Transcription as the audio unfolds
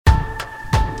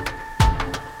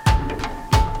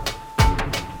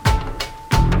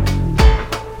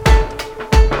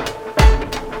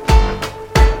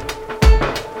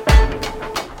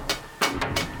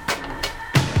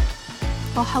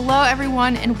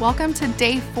everyone, and welcome to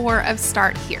day 4 of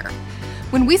Start Here.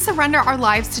 When we surrender our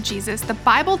lives to Jesus, the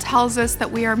Bible tells us that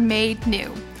we are made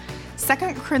new.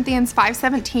 2 Corinthians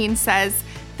 5:17 says,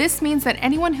 "This means that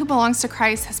anyone who belongs to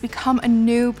Christ has become a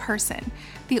new person.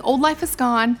 The old life is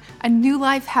gone, a new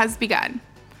life has begun."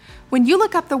 When you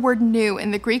look up the word new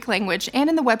in the Greek language and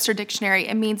in the Webster Dictionary,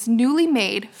 it means newly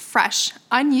made, fresh,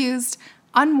 unused,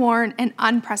 unworn, and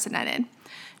unprecedented.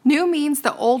 New means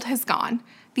the old has gone.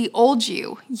 The old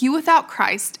you without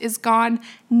Christ, is gone,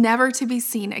 never to be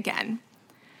seen again.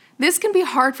 This can be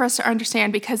hard for us to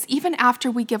understand because even after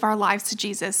we give our lives to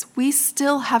Jesus, we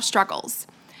still have struggles.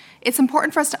 It's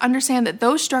important for us to understand that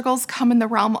those struggles come in the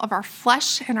realm of our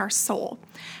flesh and our soul.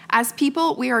 As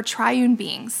people, we are triune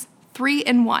beings, 3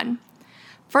 in 1.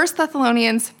 1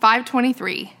 Thessalonians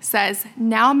 5:23 says,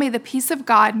 "Now may the peace of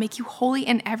God make you holy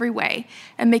in every way,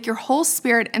 and make your whole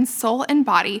spirit and soul and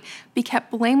body be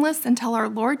kept blameless until our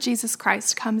Lord Jesus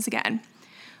Christ comes again."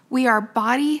 We are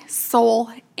body, soul,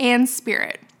 and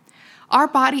spirit. Our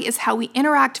body is how we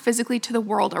interact physically to the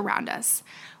world around us,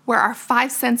 where our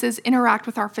 5 senses interact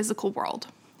with our physical world.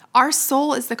 Our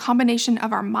soul is the combination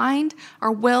of our mind,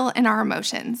 our will, and our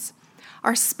emotions.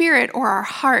 Our spirit, or our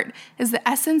heart, is the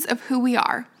essence of who we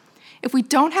are. If we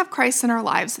don't have Christ in our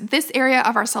lives, this area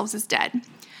of ourselves is dead.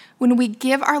 When we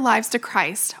give our lives to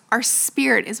Christ, our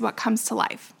spirit is what comes to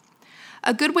life.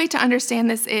 A good way to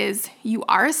understand this is you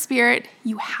are a spirit,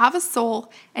 you have a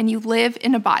soul, and you live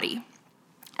in a body.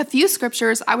 A few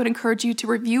scriptures I would encourage you to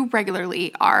review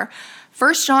regularly are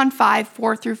 1 John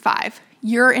 5:4-5,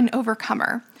 "You're an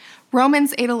overcomer."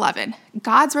 Romans 8:11,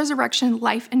 "God's resurrection,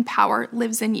 life, and power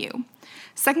lives in you."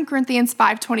 2 Corinthians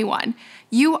 5:21,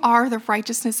 "You are the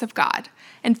righteousness of God."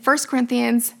 And 1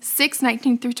 Corinthians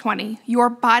 6:19-20, "Your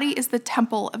body is the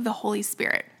temple of the Holy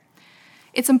Spirit."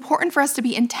 It's important for us to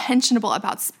be intentional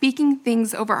about speaking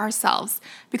things over ourselves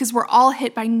because we're all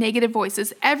hit by negative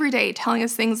voices every day telling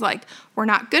us things like, we're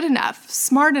not good enough,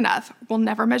 smart enough, we'll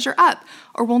never measure up,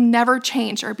 or we'll never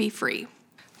change or be free.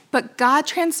 But God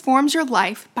transforms your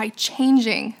life by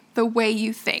changing the way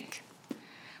you think.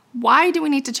 Why do we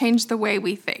need to change the way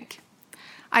we think?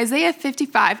 Isaiah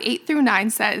 55:8-9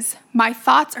 says, "My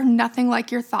thoughts are nothing like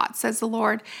your thoughts, says the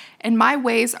Lord, and my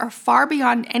ways are far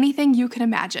beyond anything you can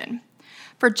imagine.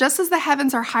 For just as the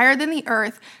heavens are higher than the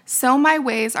earth, so my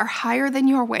ways are higher than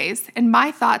your ways, and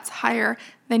my thoughts higher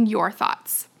than your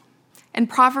thoughts." And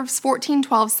Proverbs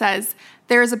 14:12 says,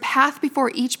 "There is a path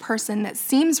before each person that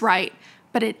seems right,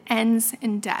 but it ends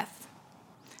in death."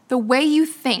 The way you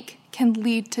think can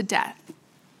lead to death.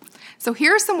 So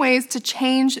here are some ways to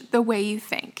change the way you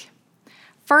think.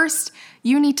 First,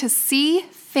 you need to see,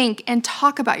 think, and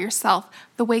talk about yourself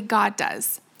the way God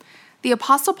does. The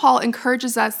Apostle Paul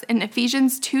encourages us in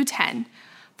Ephesians 2:10,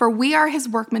 "For we are his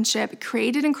workmanship,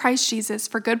 created in Christ Jesus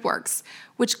for good works,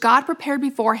 which God prepared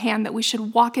beforehand that we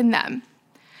should walk in them."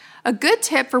 A good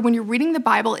tip for when you're reading the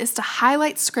Bible is to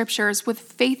highlight scriptures with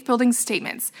faith-building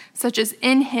statements, such as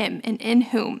 "in him" and "in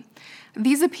whom."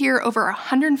 These appear over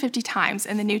 150 times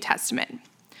in the New Testament.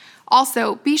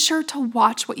 Also, be sure to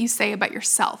watch what you say about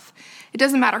yourself. It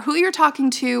doesn't matter who you're talking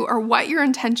to or what your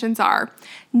intentions are.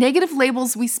 Negative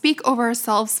labels we speak over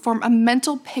ourselves form a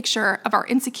mental picture of our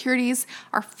insecurities,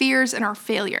 our fears, and our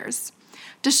failures.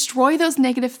 Destroy those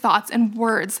negative thoughts and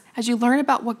words as you learn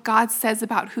about what God says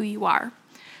about who you are.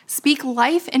 Speak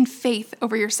life and faith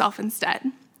over yourself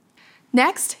instead.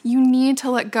 Next, you need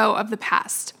to let go of the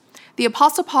past. The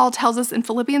Apostle Paul tells us in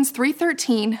Philippians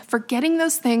 3:13, "Forgetting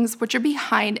those things which are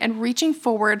behind and reaching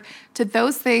forward to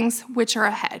those things which are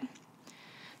ahead."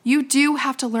 You do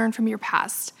have to learn from your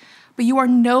past, but you are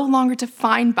no longer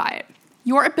defined by it.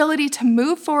 Your ability to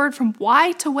move forward from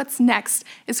why to what's next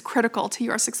is critical to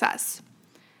your success.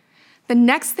 The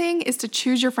next thing is to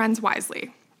choose your friends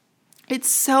wisely. It's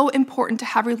so important to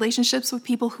have relationships with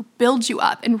people who build you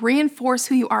up and reinforce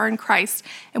who you are in Christ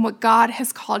and what God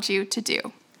has called you to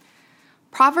do.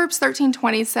 Proverbs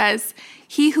 13:20 says,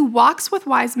 "He who walks with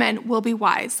wise men will be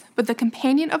wise, but the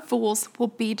companion of fools will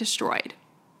be destroyed."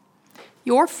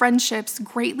 Your friendships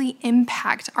greatly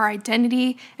impact our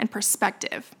identity and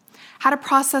perspective. How to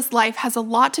process life has a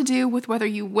lot to do with whether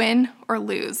you win or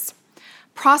lose.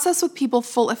 Process with people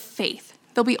full of faith.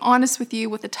 They'll be honest with you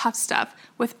with the tough stuff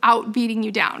without beating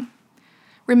you down.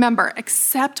 Remember,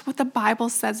 accept what the Bible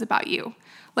says about you.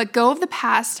 Let go of the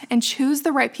past and choose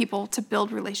the right people to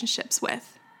build relationships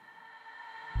with.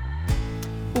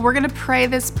 Well, we're going to pray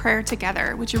this prayer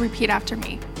together. Would you repeat after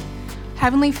me?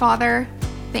 Heavenly Father,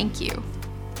 thank you.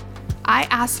 I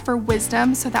ask for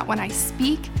wisdom so that when I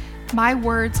speak, my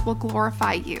words will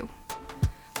glorify you.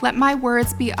 Let my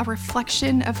words be a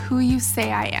reflection of who you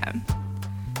say I am.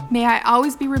 May I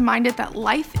always be reminded that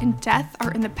life and death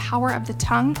are in the power of the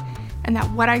tongue and that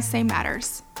what I say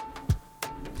matters.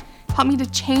 Help me to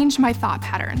change my thought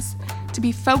patterns, to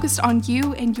be focused on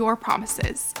you and your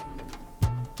promises.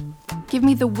 Give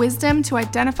me the wisdom to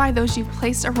identify those you've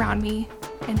placed around me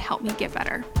and help me get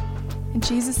better. In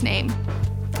Jesus' name,